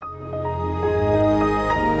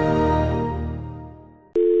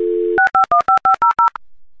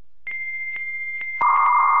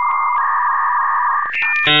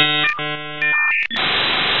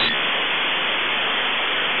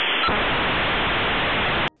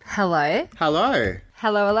Hello. Hello.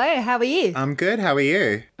 Hello, hello. How are you? I'm good. How are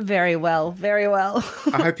you? Very well, very well.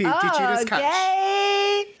 I hope you did you just catch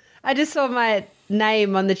Gabe! I just saw my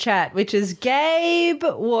name on the chat, which is Gabe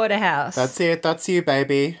Waterhouse. That's it. That's you,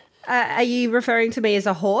 baby. Are you referring to me as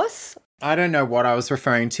a horse? I don't know what I was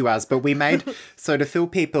referring to as, but we made, so to fill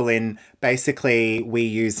people in, basically we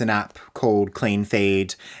use an app called Clean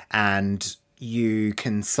Feed, and you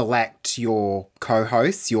can select your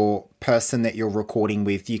co-host, your person that you're recording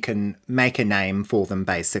with. You can make a name for them,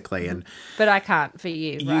 basically. And But I can't for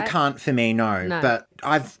you, right? you can't for me, no. But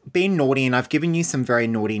I've been naughty and I've given you some very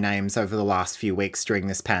naughty names over the last few weeks during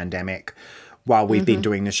this pandemic while we've been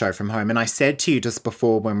doing the show from home. And I said to you just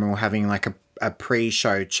before when we were having like a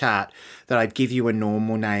pre-show chat that I'd give you a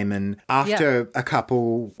normal name. And after a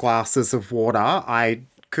couple glasses of water, I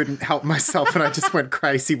couldn't help myself and I just went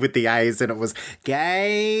crazy with the A's and it was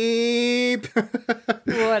Gabe.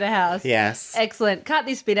 Waterhouse. Yes. Excellent. Cut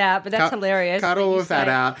this bit out, but that's hilarious. Cut all of that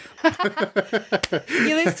out.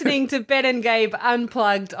 You're listening to Ben and Gabe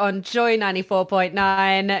Unplugged on Joy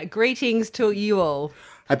 94.9. Greetings to you all.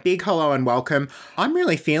 A big hello and welcome. I'm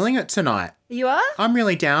really feeling it tonight. You are? I'm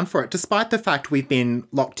really down for it. Despite the fact we've been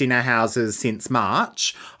locked in our houses since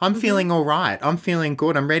March, I'm feeling all right. I'm feeling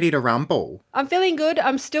good. I'm ready to rumble. I'm feeling good.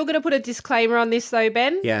 I'm still going to put a disclaimer on this though,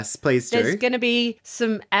 Ben. Yes, please do. There's going to be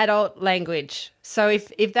some adult language. So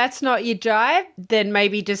if that's not your jive, then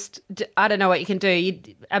maybe just, I don't know what you can do.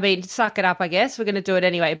 Suck it up, I guess. We're going to do it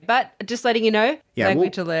anyway. But just letting you know,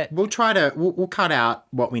 language alert. We'll try to, we'll cut out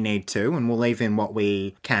what we need to and we'll leave in what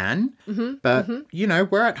we can. But, you know,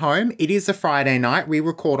 we're at home. It is a Friday night. We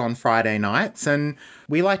record on Friday nights and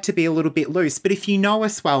we like to be a little bit loose. But if you know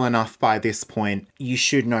us well enough by this point, you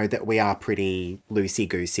should know that we are pretty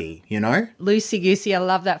loosey-goosey, you know? Loosey-goosey. I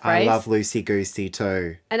love that phrase. I love loosey-goosey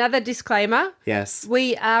too. Another disclaimer. Yes.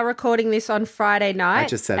 We are recording this on Friday night. I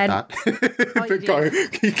just said that. Oh, you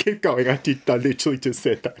did. You keep going. I literally just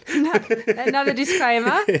said that. Another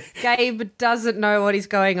disclaimer. Gabe doesn't know what is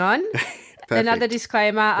going on. Perfect. Another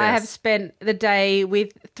disclaimer. Yes. I have spent the day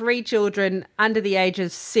with 3 children under the age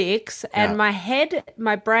of 6 and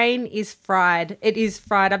my brain is fried. It is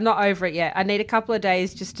fried. I'm not over it yet. I need a couple of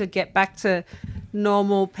days just to get back to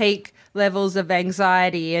normal peak levels of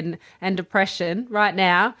anxiety and depression. Right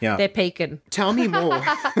now, they're peaking. Tell me more.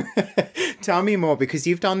 Tell me more, because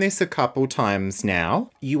you've done this a couple times now.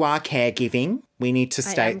 You are caregiving. We need to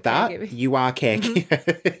state that. Caregiving. You are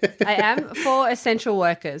caregiving. I am for essential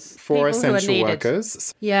workers. For people essential who are needed.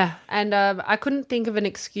 workers. Yeah, and I couldn't think of an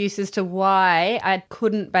excuse as to why I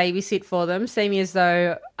couldn't babysit for them, seeming as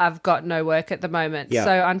though I've got no work at the moment. Yeah.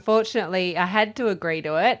 So unfortunately, I had to agree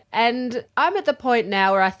to it. And I'm at the point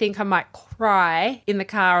now where I think I might cry in the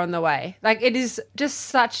car on the way. Like, it is just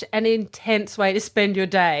such an intense way to spend your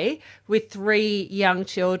day with 3 young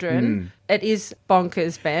children. It is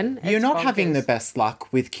bonkers, Ben. You're It's not bonkers. having the best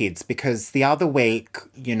luck with kids, because the other week,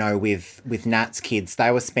 you know, with Nat's kids, they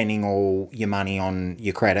were spending all your money on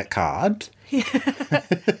your credit card.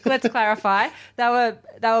 Let's clarify. They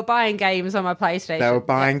were buying games on my PlayStation. They were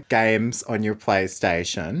buying games on your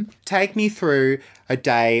PlayStation. Take me through a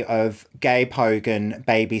day of Gabe Hogan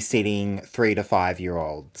babysitting 3 to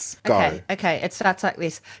 5-year-olds. Go. Okay. It starts like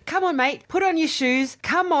this. Come on, mate. Put on your shoes.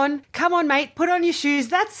 Come on, mate. Put on your shoes.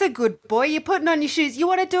 That's a good boy. You're putting on your shoes. You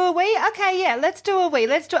want to do a wee? Okay, yeah. Let's do a wee.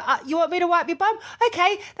 You want me to wipe your bum?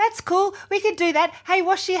 Okay, that's cool. We can do that. Hey,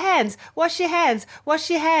 wash your hands. Wash your hands. Wash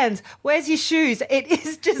your hands. Where's your shoes? It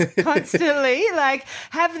is just constantly like,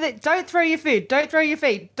 don't throw your food. Don't throw your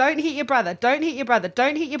feet. Don't hit your brother. Don't hit your brother.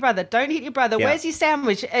 Don't hit your brother. Don't hit your brother. Yeah. Where's your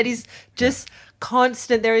sandwich? It is just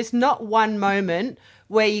constant. There is not one moment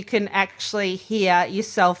where you can actually hear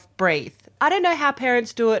yourself breathe. I don't know how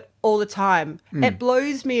parents do it all the time. It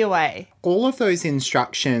blows me away. All of those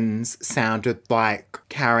instructions sounded like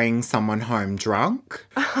carrying someone home drunk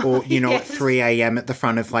or, you know, Yes. at 3 a.m. at the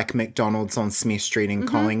front of like McDonald's on Smith Street in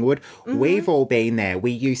Collingwood. We've all been there.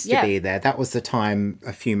 We used to be there. That was the time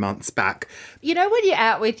a few months back. You know, when you're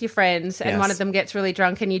out with your friends and Yes. one of them gets really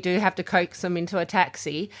drunk and you do have to coax them into a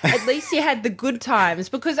taxi, at least you had the good times,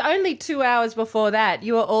 because only 2 hours before that,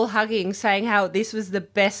 you were all hugging, saying how this was the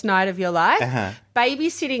best night of your life.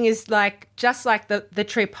 Babysitting is just like the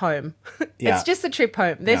trip home. Yeah. It's just the trip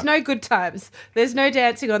home. There's no good times. There's no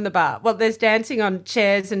dancing on the bar. Well, there's dancing on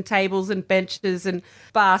chairs and tables and benches and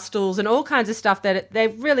bar stools and all kinds of stuff that they're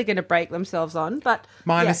really going to break themselves on. But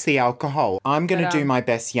Minus the alcohol. I'm going to do my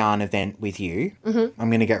best yarn event with you. I'm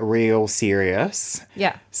going to get real serious.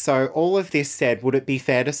 Yeah. So all of this said, would it be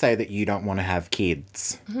fair to say that you don't want to have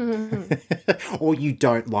kids? Or you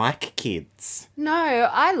don't like kids? No,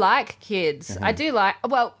 I like kids. I do like,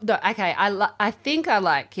 well, no, okay, I I think I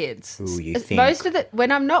like kids. Ooh, you think. Most of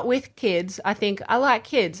when I'm not with kids, I think I like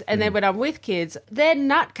kids. And then when I'm with kids, they're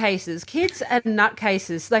nutcases. Kids are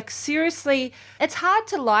nutcases. Like, seriously, it's hard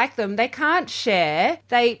to like them. They can't share.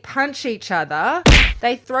 They punch each other.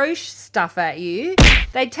 They throw stuff at you.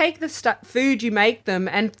 They take the food you make them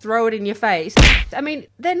and throw it in your face. I mean,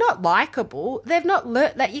 they're not likable. They've not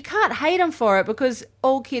learnt that. You can't hate them for it because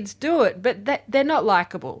all kids do it, but they're not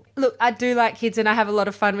likable. Look, I do like kids and I have a lot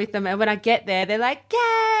of fun with them. And when I get there, they're like,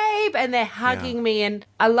 Gabe, and they're hugging me. And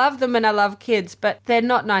I love them and I love kids, but they're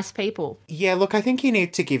not nice people. Yeah, look, I think you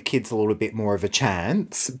need to give kids a little bit more of a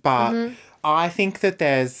chance, but I think that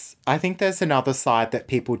there's another side that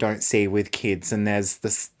people don't see with kids, and there's the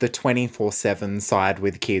 24/7 side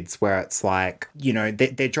with kids where it's like, you know,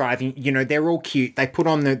 they're driving, you know, they're all cute. They put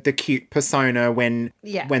on the cute persona when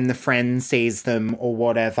the friend sees them or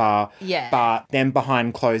whatever. Yeah. But then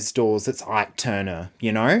behind closed doors, it's Ike Turner,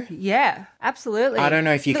 you know? Yeah, absolutely. I don't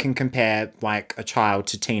know if you can compare like a child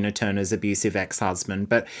to Tina Turner's abusive ex-husband,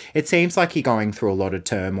 but it seems like you're going through a lot of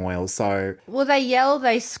turmoil, so... Well, they yell,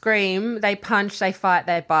 they scream, they punch, they fight,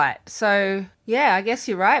 they bite. So, yeah, I guess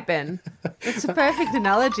you're right, Ben. It's a perfect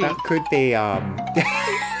analogy. That could be,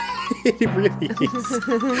 it really is.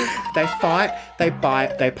 They fight, they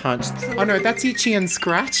bite, they punch. Oh no, that's Itchy and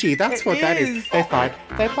Scratchy. That's what that is. They fight,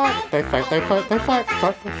 they bite, they fight, they fight, they fight,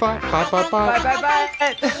 fight, bite, bite, bite. Bye, bye, bye.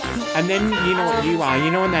 And then you know what you are.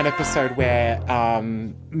 You know in that episode where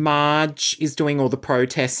Marge is doing all the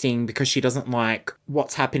protesting because she doesn't like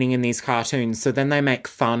what's happening in these cartoons. So then they make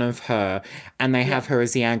fun of her and they have her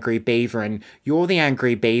as the angry beaver, and you're the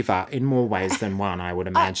angry beaver in more ways than one, I would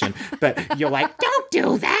imagine. But you're like, don't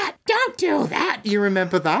do that. Don't do that. You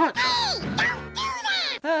remember that?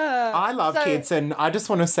 I love kids, and I just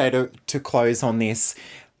want to say to close on this,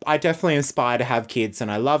 I definitely aspire to have kids, and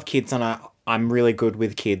I love kids, and I'm really good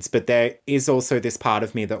with kids, but there is also this part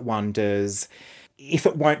of me that wonders if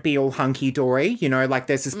it won't be all hunky-dory, you know, like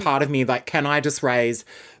there's this part of me like, can I just raise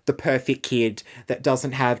the perfect kid that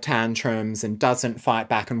doesn't have tantrums and doesn't fight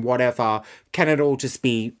back and whatever? Can it all just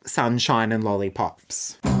be sunshine and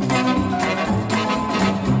lollipops?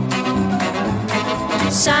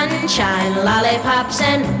 Sunshine, lollipops,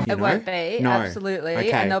 and... It won't be, No. absolutely.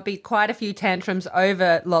 Okay. And there'll be quite a few tantrums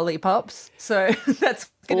over lollipops. So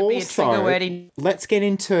that's going to be a trigger wording. Let's get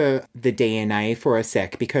into the DNA for a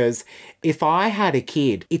sec, because if I had a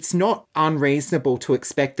kid, it's not unreasonable to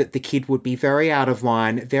expect that the kid would be very out of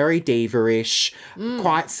line, very diva-ish,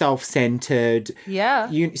 quite self-centered.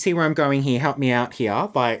 Yeah. You see where I'm going here? Help me out here.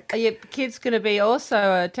 Like, Your kid's going to be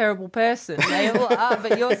also a terrible person. They all are,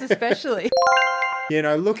 but yours especially. you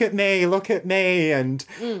know, look at me, and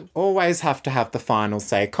always have to have the final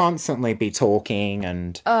say, constantly be talking,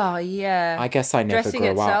 and Oh, yeah. I guess I never Dressing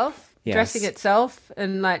grew itself. up. Yes. Dressing itself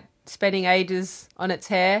and, like, spending ages on its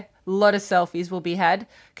hair. A lot of selfies will be had.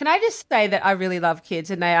 Can I just say that I really love kids,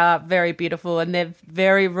 and they are very beautiful and they're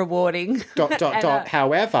very rewarding. ...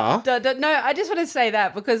 However... No, I just want to say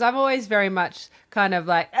that because I'm always very much kind of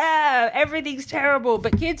like, everything's terrible,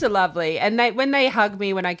 but kids are lovely. And when they hug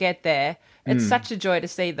me when I get there, it's such a joy to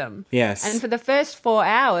see them. Yes. And for the first 4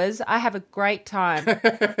 hours, I have a great time.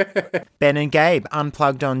 Ben and Gabe,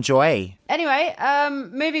 Unplugged on Joy. Anyway,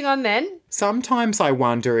 moving on then. Sometimes I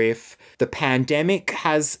wonder if the pandemic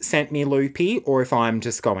has sent me loopy or if I'm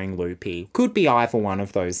just going loopy. Could be either one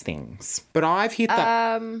of those things. But I've hit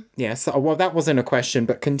that... Yes, well, that wasn't a question,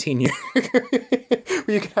 but continue.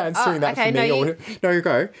 Were you answering that for me? No, you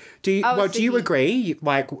go. Do you agree?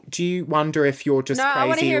 Like, do you wonder if you're just crazy? No, I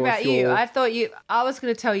want to hear about you. I I was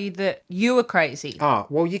going to tell you that you were crazy. Ah,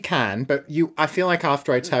 well, you can, but I feel like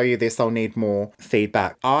after I tell you this, I'll need more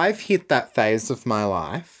feedback. I've hit that phase of my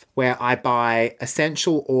life where I buy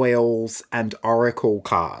essential oils and oracle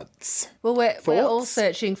cards. Well, we're all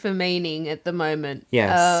searching for meaning at the moment.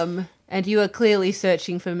 Yes. And you are clearly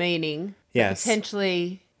searching for meaning. Yes.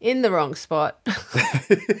 Potentially in the wrong spot.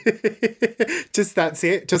 Just that's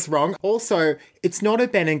it. Just wrong. Also, it's not a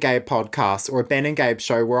Ben and Gabe podcast or a Ben and Gabe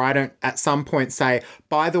show where I don't at some point say,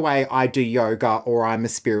 by the way, I do yoga or I'm a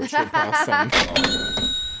spiritual person.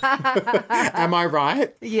 Am I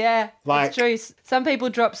right? Yeah, Like- it's true. Some people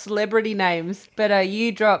drop celebrity names, but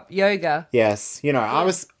you drop yoga. Yes. You know, I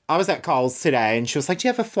was at Coles today and she was like, do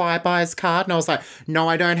you have a Flybuys card? And I was like, no,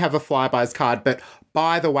 I don't have a Flybuys card, but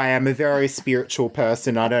by the way, I'm a very spiritual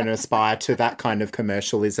person. I don't aspire to that kind of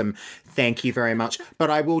commercialism. Thank you very much. But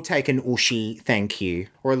I will take an Ushi, thank you.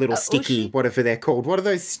 Or a little sticky, Ushi? whatever they're called. What are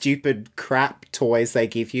those stupid crap toys they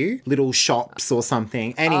give you? Little shops or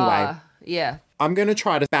something. Anyway. Yeah. I'm going to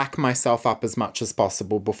try to back myself up as much as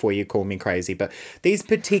possible before you call me crazy. But these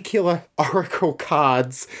particular oracle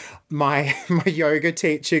cards my yoga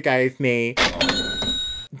teacher gave me,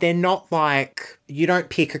 they're not like, you don't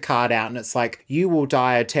pick a card out and it's like, you will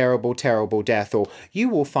die a terrible, terrible death or you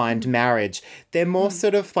will find marriage. They're more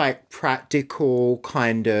sort of like practical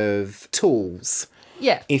kind of tools.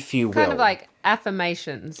 Yeah. If you will. Kind of like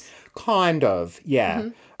affirmations. Kind of, yeah.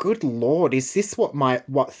 Good Lord, is this what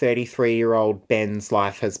 33-year-old Ben's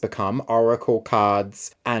life has become? Oracle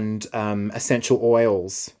cards and essential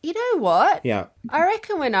oils. You know what? Yeah. I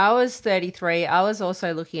reckon when I was 33, I was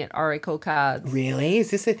also looking at oracle cards. Really? Is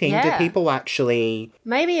this a thing? Yeah. Do people actually...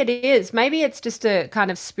 Maybe it is. Maybe it's just a kind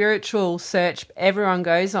of spiritual search everyone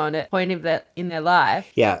goes on at a point of that in their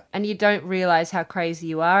life. Yeah. And you don't realise how crazy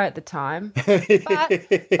you are at the time. but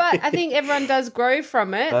I think everyone does grow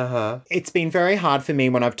from it. It's been very hard for me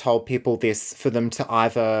when I've told people this for them to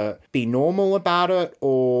either be normal about it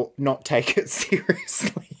or not take it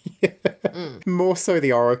seriously. More so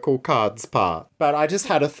the oracle cards part. But I just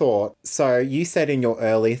had a thought. So you said in your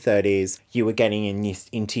early 30s you were getting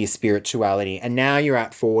into your spirituality and now you're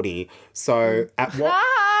at 40. So at what...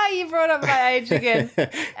 You brought up my age again.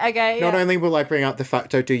 Okay, Not only will I bring up the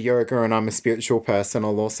fact I do yoga and I'm a spiritual person,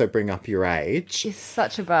 I'll also bring up your age. You're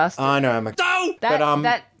such a bastard. I know I'm a... No!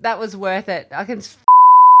 That was worth it. I can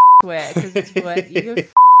swear because it's worth you.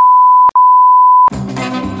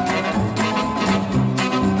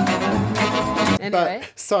 Anyway.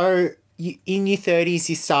 But so in your 30s,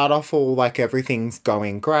 you start off all like everything's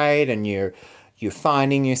going great and you're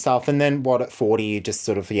finding yourself. And then what, at 40, you just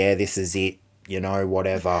sort of, yeah, this is it,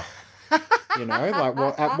 whatever.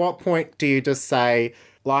 Like at what point do you just say,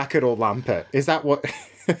 like it or lump it? Is that what...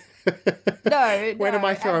 No. When am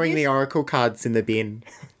I throwing the oracle cards in the bin?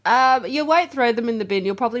 You won't throw them in the bin.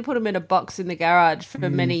 You'll probably put them in a box in the garage for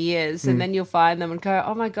many years and then you'll find them and go,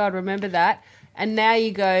 oh my God, remember that? And now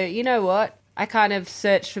you go, you know what? I kind of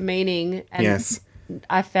searched for meaning and Yes.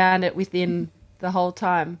 I found it within the whole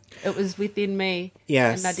time. It was within me.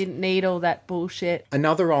 Yes. And I didn't need all that bullshit.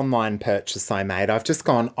 Another online purchase I made, I've just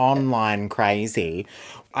gone online crazy.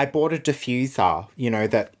 I bought a diffuser,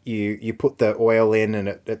 that you put the oil in and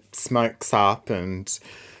it smokes up and...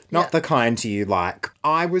 Not the kind you like.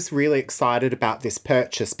 I was really excited about this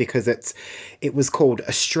purchase because it was called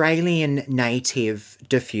Australian Native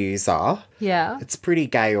Diffuser. Yeah. It's pretty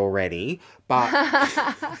gay already, but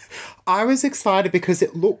I was excited because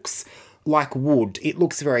it looks like wood. It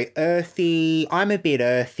looks very earthy. I'm a bit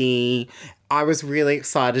earthy. I was really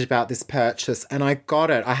excited about this purchase and I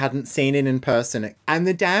got it. I hadn't seen it in person. And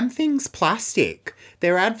the damn thing's plastic.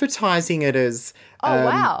 They're advertising it as... Oh,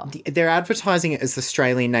 wow. They're advertising it as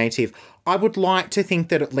Australian native. I would like to think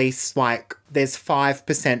that at least, like, there's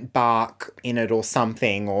 5% bark in it or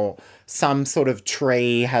something, or some sort of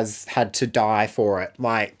tree has had to die for it.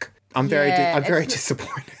 Like, I'm very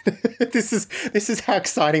disappointed. This is how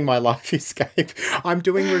exciting my life is, Gabe. I'm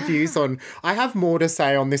doing reviews on... I have more to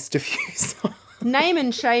say on this diffuser. Name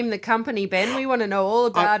and shame the company, Ben. We want to know all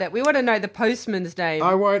about it. We want to know the postman's name.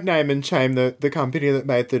 I won't name and shame the company that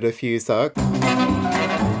made the diffuser.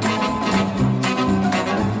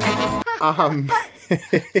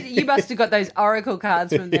 You must have got those oracle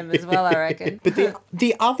cards from them as well, I reckon. But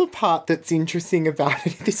the other part that's interesting about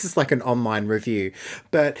it, this is like an online review,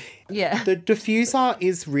 but yeah, the diffuser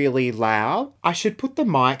is really loud. I should put the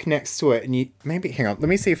mic next to it and hang on, let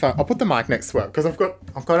me see if I'll put the mic next to it because I've got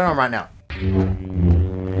it on right now. Do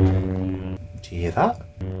you hear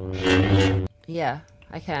that? Yeah,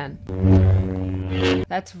 I can.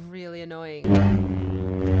 That's really annoying.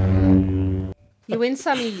 You win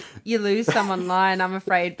some, you lose some online, I'm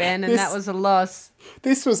afraid, Ben, and that was a loss.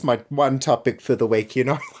 This was my one topic for the week,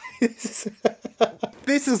 This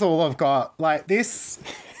is all I've got. Like, this...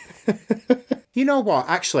 You know what?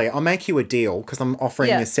 Actually, I'll make you a deal because I'm offering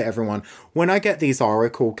this to everyone. When I get these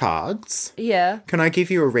oracle cards... Yeah. Can I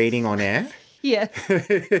give you a reading on air? Yeah.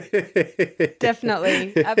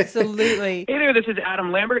 Definitely. Absolutely. Hey there, this is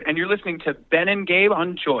Adam Lambert, and you're listening to Ben and Gabe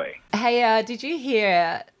on Joy. Hey, did you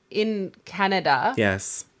hear... In Canada,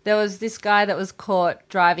 yes, there was this guy that was caught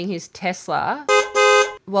driving his Tesla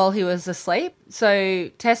while he was asleep. So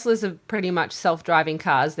Teslas are pretty much self-driving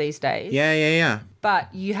cars these days. Yeah.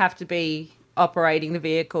 But you have to be operating the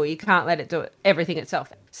vehicle. You can't let it do everything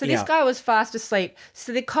itself. So this guy was fast asleep.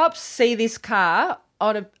 So the cops see this car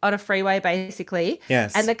on a freeway, basically.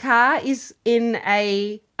 Yes. And the car is in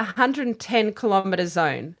a 110 kilometre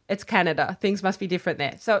zone. It's Canada. Things must be different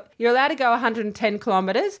there. So you're allowed to go 110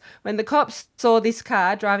 kilometres. When the cops saw this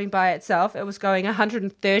car driving by itself, it was going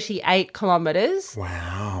 138 kilometres.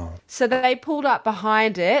 Wow. So they pulled up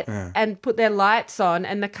behind it and put their lights on,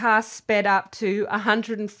 and the car sped up to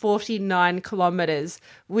 149 kilometres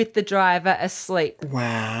with the driver asleep.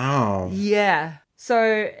 Wow. Yeah.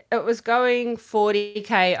 So it was going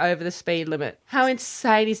 40k over the speed limit. How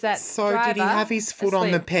insane is that? So driver did he have his foot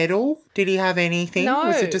on the asleep? pedal? Did he have anything? No.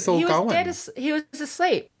 Was it just all he was going? He was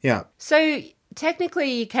asleep. Yeah. So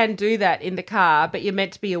technically you can do that in the car, but you're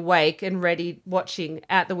meant to be awake and ready watching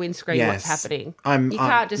out the windscreen what's Yes. happening. I'm- you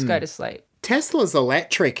can't just go to sleep. Tesla's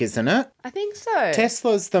electric, isn't it? I think so.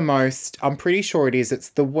 Tesla's the most, I'm pretty sure it is. It's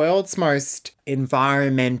the world's most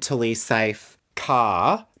environmentally safe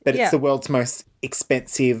car, but Yeah. it's the world's most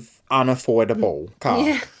expensive, unaffordable car.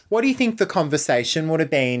 Yeah. What do you think the conversation would have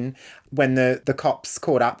been when the cops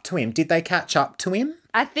caught up to him? Did they catch up to him?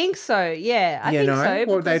 I think so, yeah. I think so.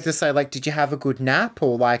 Or they because- just say, like, did you have a good nap?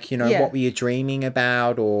 Or, like, Yeah. what were you dreaming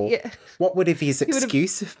about? Or Yeah. what would have his would've-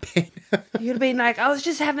 excuse have been? You'd have been like, I was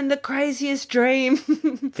just having the craziest dream.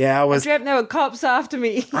 Yeah, I was. Dreamt there were cops after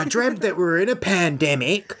me. I dreamt that we were in a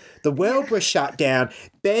pandemic. The world was shut down.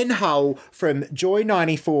 Ben Hull from Joy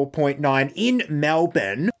 94.9 in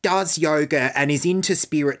Melbourne does yoga and is into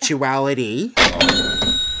spirituality.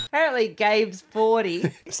 Apparently Gabe's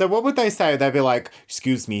 40. So what would they say? They'd be like,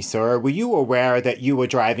 excuse me, sir, were you aware that you were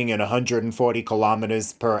driving at 140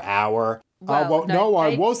 kilometres per hour? Well, no, no,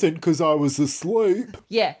 I they- wasn't because I was asleep.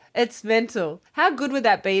 Yeah, it's mental. How good would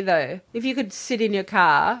that be, though? If you could sit in your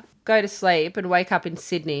car, go to sleep, and wake up in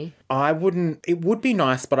Sydney. I wouldn't, it would be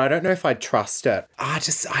nice, but I don't know if I'd trust it. I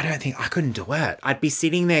don't think I couldn't do it. I'd be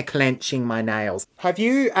sitting there clenching my nails. Have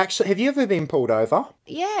you ever been pulled over?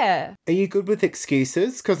 Yeah. Are you good with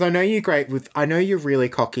excuses? Because I know you're really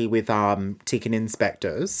cocky with ticket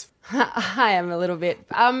inspectors. I am a little bit.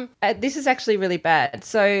 This is actually really bad.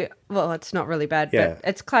 So, well, it's not really bad, Yeah. but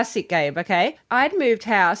it's classic Gabe, okay? I'd moved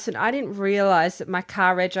house and I didn't realise that my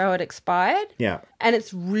car rego had expired. Yeah. And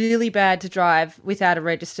it's really bad to drive without a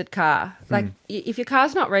registered car. Like, if your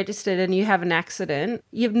car's not registered and you have an accident,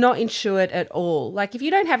 you're not insured at all. Like, if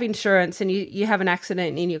you don't have insurance and you have an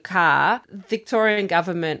accident in your car, Victorian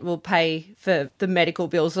government will pay for the medical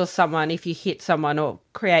bills of someone if you hit someone or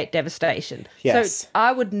create devastation. Yes. So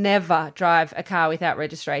I would never drive a car without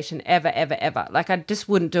registration, ever, ever, ever. Like, I just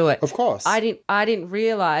wouldn't do it. Of course. I didn't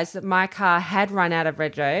realise that my car had run out of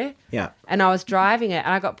rego. Yeah. And I was driving it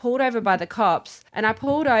and I got pulled over by the cops, and I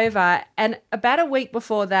pulled over, and about a week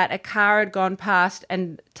before that, a car had gone past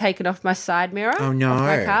and taken off my side mirror Oh, no. of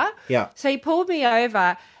my car. Yeah. So he pulled me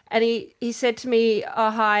over and he said to me, oh,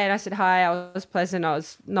 hi. And I said, hi. I was pleasant. I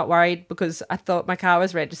was not worried because I thought my car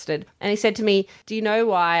was registered. And he said to me, do you know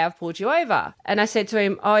why I've pulled you over? And I said to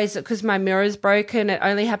him, oh, is it because my mirror's broken? It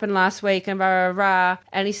only happened last week and blah, blah, blah.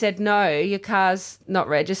 And he said, no, your car's not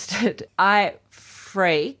registered. I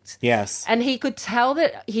freaked. Yes. And he could tell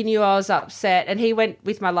that he knew I was upset, and he went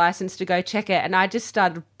with my license to go check it, and I just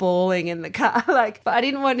started bawling in the car. But I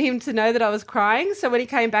didn't want him to know that I was crying. So when he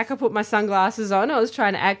came back, I put my sunglasses on. I was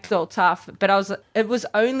trying to act all tough, but it was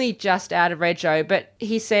only just out of rego. But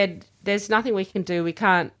he said, there's nothing we can do. We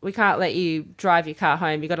can't let you drive your car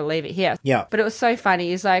home. You got to leave it here. Yeah. But it was so funny.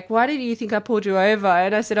 He's like, why did you think I pulled you over?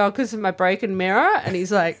 And I said, oh, because of my broken mirror. And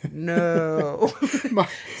he's like, no,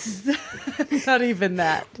 not even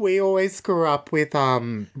that. We always grew up with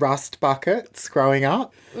rust buckets growing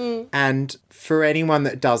up. And for anyone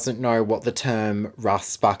that doesn't know what the term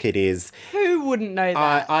rust bucket is, Who wouldn't know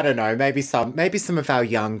that? I don't know, maybe some of our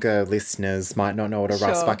younger listeners might not know what a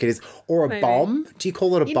rust Sure. bucket is. Or a Maybe. bomb. Do you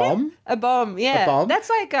call it a bomb? A bomb, yeah. A bomb? That's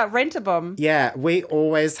like a rent-a-bomb. Yeah, we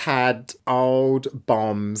always had old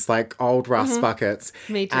bombs, like old rust buckets.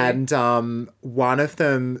 Me too. And one of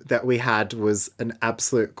them that we had was an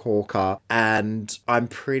absolute corker. And I'm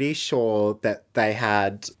pretty sure that they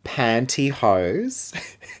had pantyhose.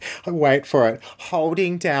 Wait for it.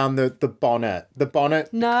 Holding down the bonnet. The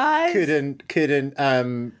bonnet Nice. couldn't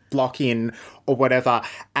block in or whatever.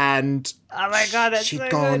 And Oh my God, that's she'd so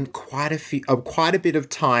gone good. quite a bit of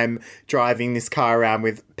time driving this car around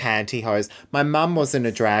with pantyhose. My mum wasn't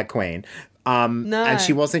a drag queen. No. And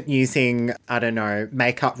she wasn't using, I don't know,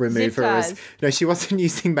 makeup remover. ties. No, she wasn't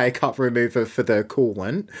using makeup remover for the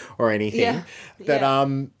coolant or anything. Yeah, But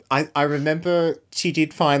yeah. I remember she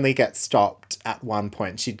did finally get stopped at one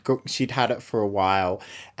point. She'd had it for a while,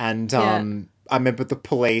 and Yeah. I remember the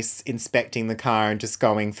police inspecting the car and just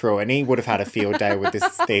going through it, and he would have had a field day with this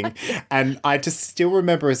thing. And I just still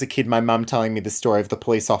remember as a kid my mum telling me the story of the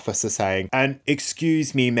police officer saying, "And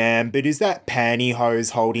excuse me, ma'am, but is that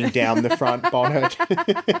pantyhose holding down the front bonnet?"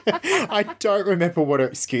 I don't remember what her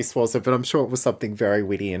excuse was, but I'm sure it was something very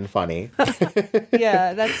witty and funny.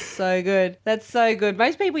 Yeah, that's so good. That's so good.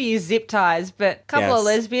 Most people use zip ties, but a couple of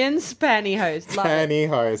lesbians, pantyhose. Love it.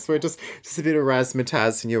 Pantyhose. We're just a bit of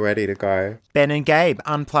razzmatazz and you're ready to go. Ben and Gabe,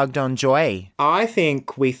 Unplugged on Joy. I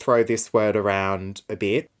think we throw this word around a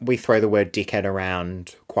bit. We throw the word dickhead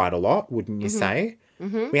around quite a lot, wouldn't you say?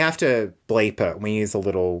 Mm-hmm. We have to bleep it. We use a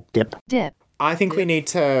little dip. I think we need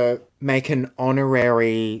to make an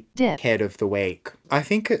honorary head of the week. I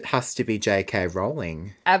think it has to be J.K.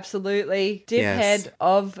 Rowling. Absolutely. Head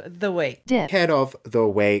of the week. Head of the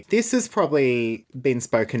week. This has probably been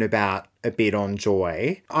spoken about a bit on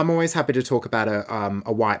Joy. I'm always happy to talk about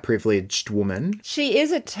a white privileged woman. She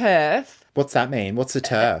is a TERF. What's that mean? What's a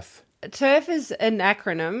TERF? TERF is an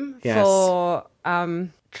acronym for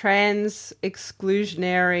trans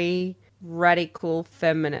exclusionary radical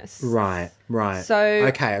feminists. Right. So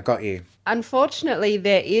okay, I got you. Unfortunately,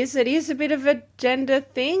 it is a bit of a gender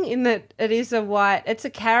thing in that it's a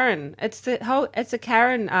Karen. It's a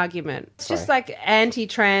Karen argument. It's just like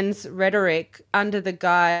anti-trans rhetoric under the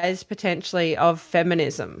guise potentially of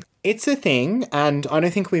feminism. It's a thing, and I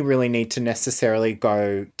don't think we really need to necessarily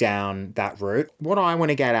go down that route. What I want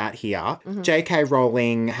to get at here, J.K.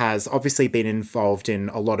 Rowling has obviously been involved in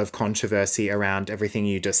a lot of controversy around everything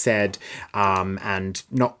you just said, and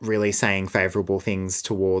not really saying favourable things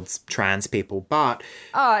towards trans people, but...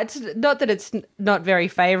 Oh, it's not that it's not very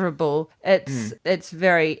favourable. It's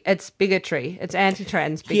bigotry. It's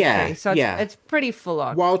anti-trans bigotry. It's pretty full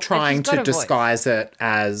on. While trying to disguise it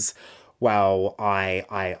as... well,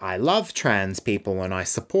 I love trans people and I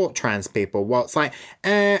support trans people. Well, it's like,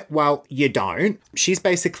 well, you don't. She's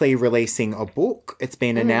basically releasing a book. It's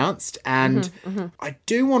been announced. And I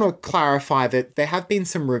do want to clarify that there have been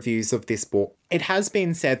some reviews of this book. It has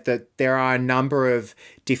been said that there are a number of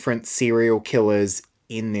different serial killers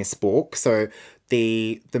in this book. So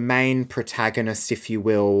the main protagonist, if you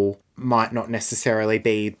will, might not necessarily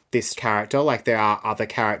be this character. Like, there are other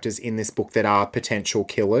characters in this book that are potential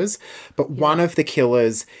killers. But one of the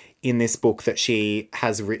killers in this book that she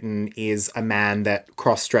has written is a man that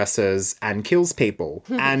cross-dresses and kills people.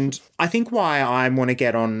 And I think why I want to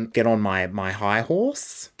get on my high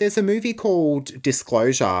horse, there's a movie called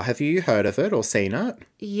Disclosure. Have you heard of it or seen it?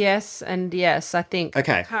 Yes, and yes, I think.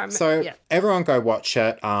 Okay, everyone go watch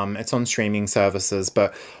it. It's on streaming services.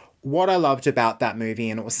 But what I loved about that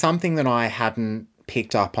movie, and it was something that I hadn't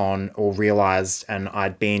picked up on or realised, and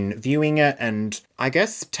I'd been viewing it and I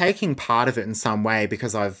guess taking part of it in some way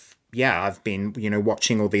because I've been,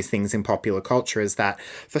 watching all these things in popular culture, is that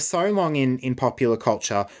for so long in popular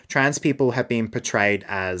culture, trans people have been portrayed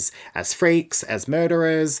as freaks, as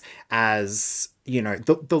murderers, as,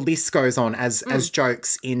 the list goes on, as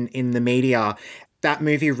jokes in the media. That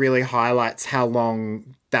movie really highlights how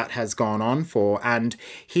long that has gone on for. And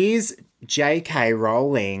here's J.K.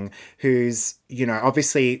 Rowling, who's,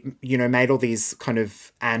 obviously, made all these kind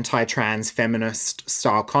of anti-trans feminist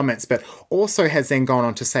style comments, but also has then gone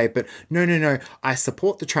on to say, but no, I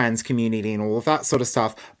support the trans community and all of that sort of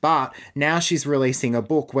stuff. But now she's releasing a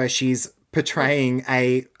book where she's portraying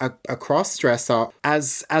a cross-dresser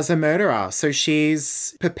as a murderer. So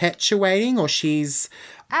she's perpetuating, or she's...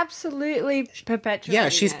 Absolutely perpetuating. Yeah,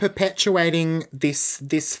 she's perpetuating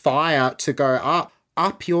this fire to go up.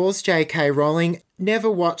 Up yours, J.K. Rowling. Never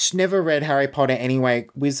read Harry Potter anyway.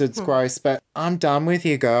 Wizard's gross, but I'm done with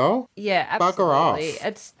you, girl. Yeah, absolutely. Bugger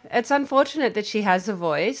off. It's unfortunate that she has a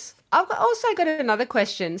voice. I've also got another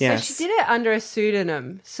question. Yes. So she did it under a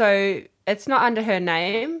pseudonym. So it's not under her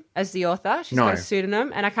name as the author. She's got a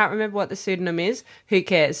pseudonym, and I can't remember what the pseudonym is. Who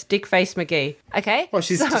cares? Dickface McGee. Okay? Well,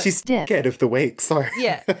 she's Dickhead of the week, so...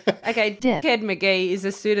 Yeah. Okay, Dickhead McGee is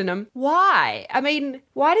a pseudonym. Why? I mean,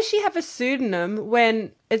 why does she have a pseudonym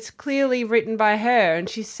when it's clearly written by her and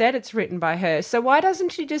she said it's written by her? So why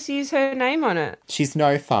doesn't she just use her name on it? She's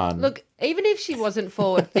no fun. Look, even if she wasn't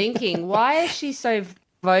forward-thinking, why is she so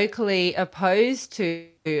vocally opposed to,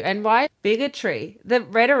 and why bigotry, the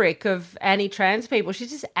rhetoric of anti-trans people?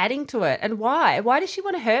 She's just adding to it. And why does she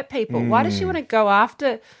want to hurt people? Why does she want to go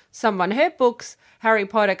after someone? Her books, Harry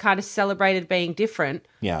Potter, kind of celebrated being different,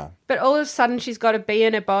 but all of a sudden she's got to be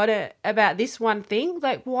in about this one thing.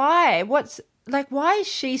 Like, why is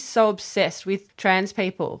she so obsessed with trans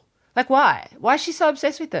people? Like, why? Why is she so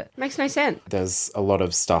obsessed with it? Makes no sense. There's a lot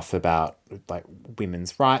of stuff about like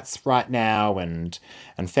women's rights right now and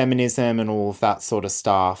feminism and all of that sort of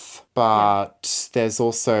stuff. But there's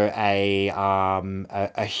also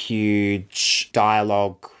a huge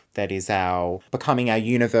dialogue that is becoming our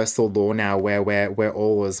universal law now, where we're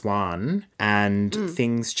all as one, and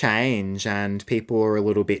things change and people are a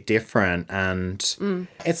little bit different, and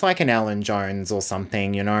it's like an Ellen Jones or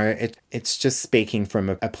something, you know. It's just speaking from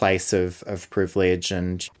a place of privilege,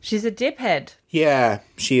 and She's a diphead. yeah,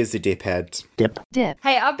 she is a diphead. Dip.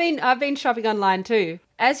 Hey, I've been shopping online too.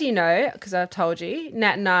 As you know, because I've told you,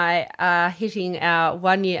 Nat and I are hitting our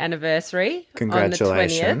 1 year anniversary Congratulations.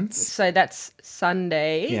 on the 20th. So that's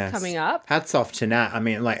Sunday Yes. coming up. Hats off to Nat. I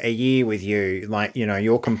mean, like, a year with you, like, you know,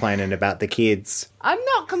 you're complaining about the kids. I'm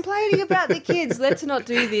not complaining about the kids. Let's not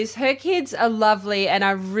do this. Her kids are lovely and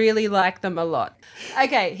I really like them a lot.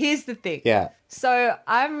 Okay, here's the thing. Yeah. So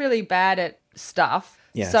I'm really bad at stuff.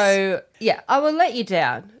 Yes. So, yeah, I will let you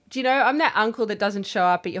down. Do you know, I'm that uncle that doesn't show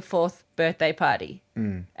up at your 4th birthday party.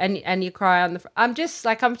 And you cry on the... I'm just,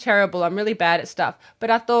 like, I'm terrible. I'm really bad at stuff. But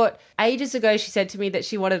I thought, ages ago, she said to me that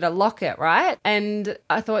she wanted a locket, right? And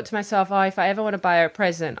I thought to myself, oh, if I ever want to buy her a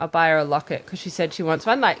present, I'll buy her a locket, because she said she wants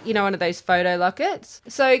one, like, you know, one of those photo lockets.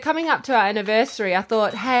 So coming up to our anniversary, I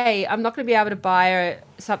thought, hey, I'm not going to be able to buy her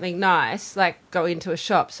something nice, like go into a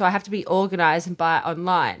shop. So I have to be organised and buy it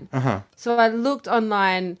online. So I looked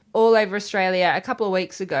online all over Australia a couple of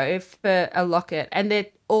weeks ago for a locket, and they're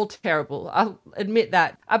all terrible. I'll admit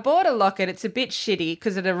that. I bought a locket. It's a bit shitty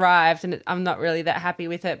because it arrived and I'm not really that happy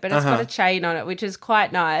with it, but it's got a chain on it, which is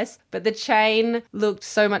quite nice. But the chain looked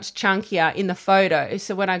so much chunkier in the photo.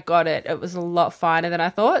 So when I got it, it was a lot finer than I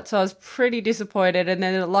thought. So I was pretty disappointed. And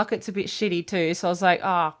then the locket's a bit shitty too. So I was like,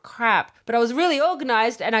 oh, crap. But I was really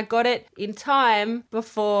organised and I got it in time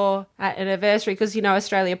before our anniversary because, you know,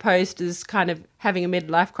 Australia Post is kind of having a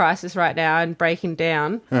midlife crisis right now and breaking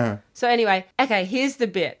down. So anyway, okay, here's the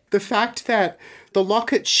bit. The fact that the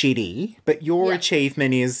locket's shitty, but your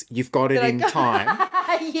achievement is you've got it in time.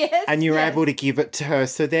 Yes. And you're able to give it to her.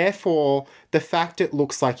 So therefore, the fact it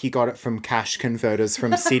looks like you got it from Cash Converters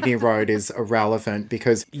from Sydney Road is irrelevant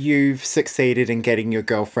because you've succeeded in getting your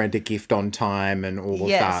girlfriend a gift on time and all of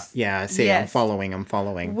that. Yeah, see, I'm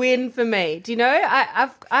following. Win for me. Do you know,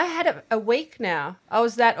 I had it a week now. I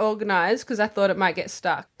was that organised because I thought it might get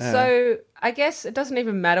stuck. So I guess it doesn't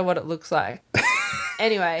even matter what it looks like.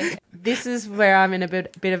 Anyway, this is where I'm in a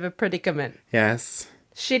bit of a predicament. Yes.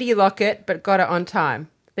 Shitty locket, but got it on time.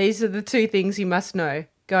 These are the two things you must know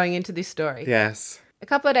going into this story. Yes. A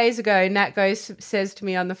couple of days ago, Nat says to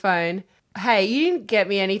me on the phone, hey, you didn't get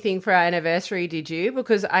me anything for our anniversary, did you?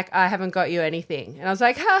 Because I haven't got you anything. And I was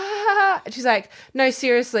like, ha, ha, ha, ha. And she's like, no,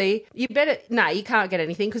 seriously, you can't get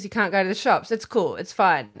anything because you can't go to the shops. It's cool. It's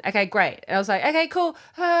fine. Okay, great. And I was like, okay, cool.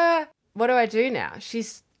 What do I do now?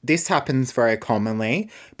 This happens very commonly,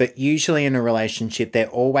 but usually in a relationship, there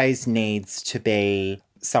always needs to be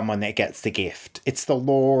someone that gets the gift. It's the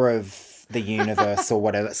law of the universe or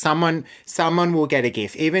whatever. Someone will get a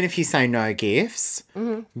gift. Even if you say no gifts,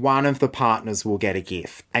 one of the partners will get a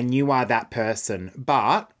gift and you are that person.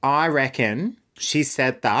 But I reckon she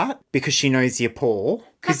said that because she knows you're poor,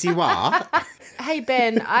 because you are. Hey,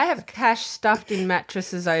 Ben, I have cash stuffed in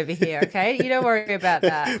mattresses over here, okay? You don't worry about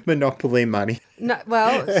that. Monopoly money. No,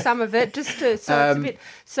 well, some of it, just to... So it's a bit...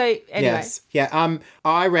 So, anyway. Yes. Yeah,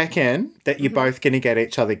 I reckon that you're both going to get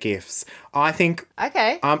each other gifts. I think...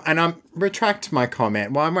 Okay. And I'm retract my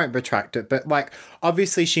comment. Well, I won't retract it, but, like,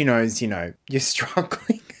 obviously she knows, you know, you're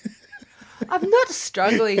struggling. I'm not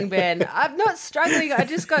struggling, Ben. I'm not struggling. I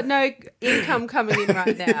just got no income coming in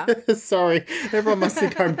right now. Sorry. Everyone must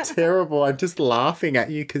think I'm terrible. I'm just laughing at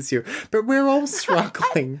you because you're... But we're all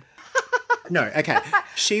struggling. No, okay.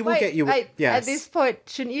 She will get you... Yes. At this point,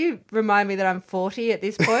 shouldn't you remind me that I'm 40 at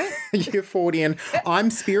this point? You're 40 and I'm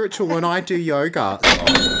spiritual and I do yoga.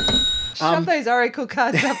 Shove those oracle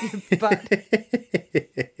cards up your butt.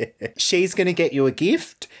 She's going to get you a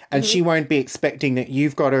gift and she won't be expecting that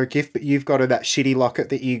you've got her a gift, but you've got her that shitty locket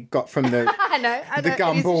that you got from the I know, the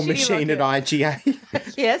gumball machine locket. at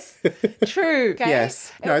IGA. Yes, true. Okay?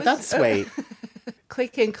 Yes. No, that's sweet.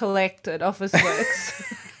 Click and collect at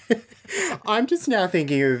Officeworks. I'm just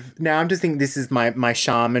thinking this is my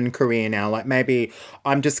shaman career now. Like maybe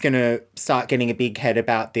I'm just going to start getting a big head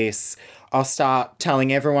about this. I'll start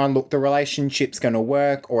telling everyone, look, the relationship's going to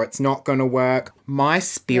work or it's not going to work. my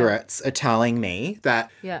spirits are telling me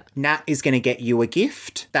that Yeah. Nat is going to get you a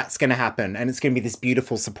gift. That's going to happen. And it's going to be this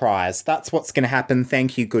beautiful surprise. That's what's going to happen.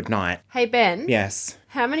 Thank you. Good night. Hey, Ben. Yes.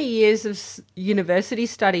 How many years of university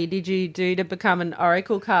study did you do to become an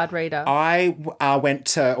Oracle card reader? I went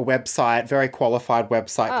to a website, very qualified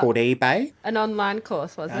website called eBay, An online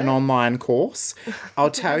course, was it? an online course.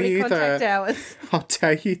 I'll tell How many you contact hours? I'll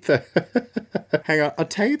tell you hang on, I'll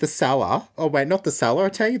tell you the seller. Oh wait, not the seller, I'll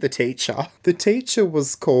tell you the teacher. The teacher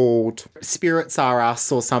was called Spirits Are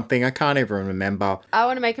Us or something. I can't even remember. I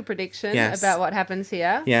want to make a prediction Yes. about what happens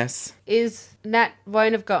here. Yes. Is Nat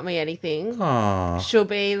won't have got me anything. Aww. She'll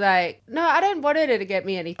be like, no, I don't want her to get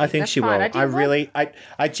me anything. I think That's she fine. will.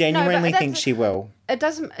 I genuinely that's- think she will. It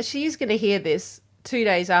doesn't. She's going to hear this 2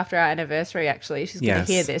 days after our anniversary, actually. She's going Yes.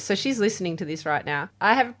 to hear this. So she's listening to this right now.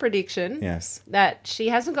 I have a prediction Yes. that she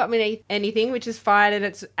hasn't got me anything, which is fine and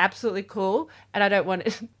it's absolutely cool. And I don't want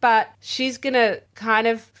it. But she's going to kind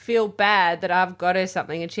of feel bad that I've got her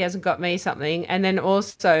something and she hasn't got me something. And then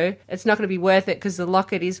also, it's not going to be worth it because the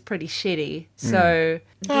locket is pretty shitty. So,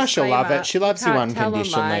 Oh, she'll love disclaimer, it. She loves you can't tell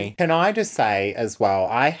unconditionally. online. Can I just say as well,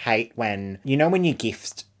 I hate when you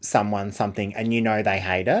gift someone something and they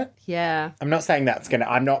hate it. Yeah. I'm not saying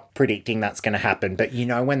I'm not predicting that's going to happen, but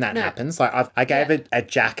when that happens, like I gave a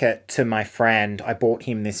jacket to my friend. I bought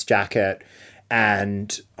him this jacket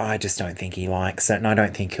and I just don't think he likes it and I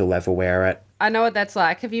don't think he'll ever wear it. I know what that's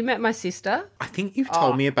like. Have you met my sister? I think you've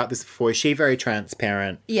told me about this before. Is she very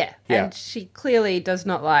transparent? Yeah. Yeah. And she clearly does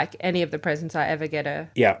not like any of the presents I ever get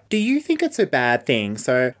her. Yeah. Do you think it's a bad thing?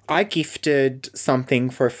 So I gifted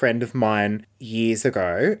something for a friend of mine years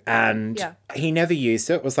ago and Yeah. he never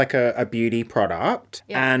used it. It was like a beauty product.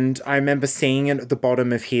 Yeah. And I remember seeing it at the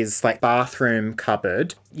bottom of his bathroom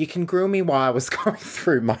cupboard. You can grill me why I was going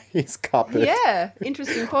through his cupboard. Yeah.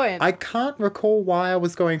 Interesting point. I can't recall why I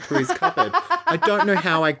was going through his cupboard. I don't know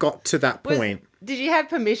how I got to that point. Did you have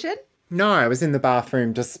permission? No, I was in the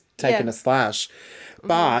bathroom just taking Yeah. a slash.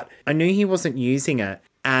 But I knew he wasn't using it.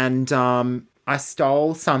 And I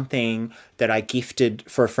stole something that I gifted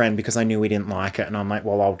for a friend because I knew he didn't like it. And I'm like,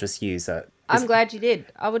 well, I'll just use it. I'm glad you did.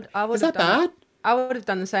 I would Is have that done bad? I would have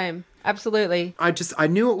done the same. Absolutely. I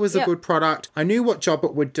knew it was a Yeah. good product. I knew what job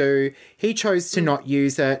it would do. He chose to not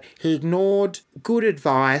use it. He ignored good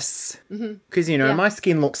advice because, Yeah. my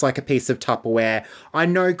skin looks like a piece of Tupperware. I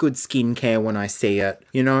know good skincare when I see it,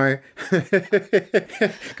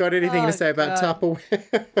 Got anything to say about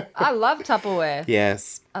Tupperware? I love Tupperware.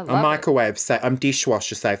 Yes. love I'm it. microwave safe. I'm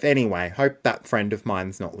dishwasher safe. Anyway, hope that friend of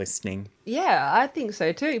mine's not listening. Yeah, I think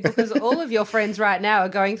so too, because all of your friends right now are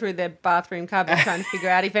going through their bathroom cupboard trying to figure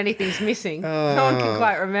out if anything's missing. No one can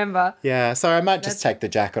quite remember. Yeah, so I might just take the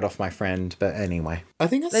jacket off my friend. But anyway, I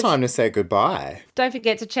think it's time to say goodbye. Don't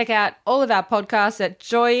forget to check out all of our podcasts at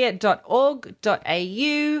joy.org.au.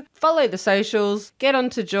 Follow the socials, get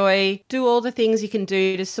onto Joy, do all the things you can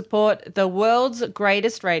do to support the world's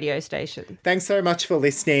greatest radio station. Thanks so much for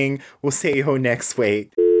listening. We'll see you all next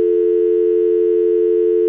week.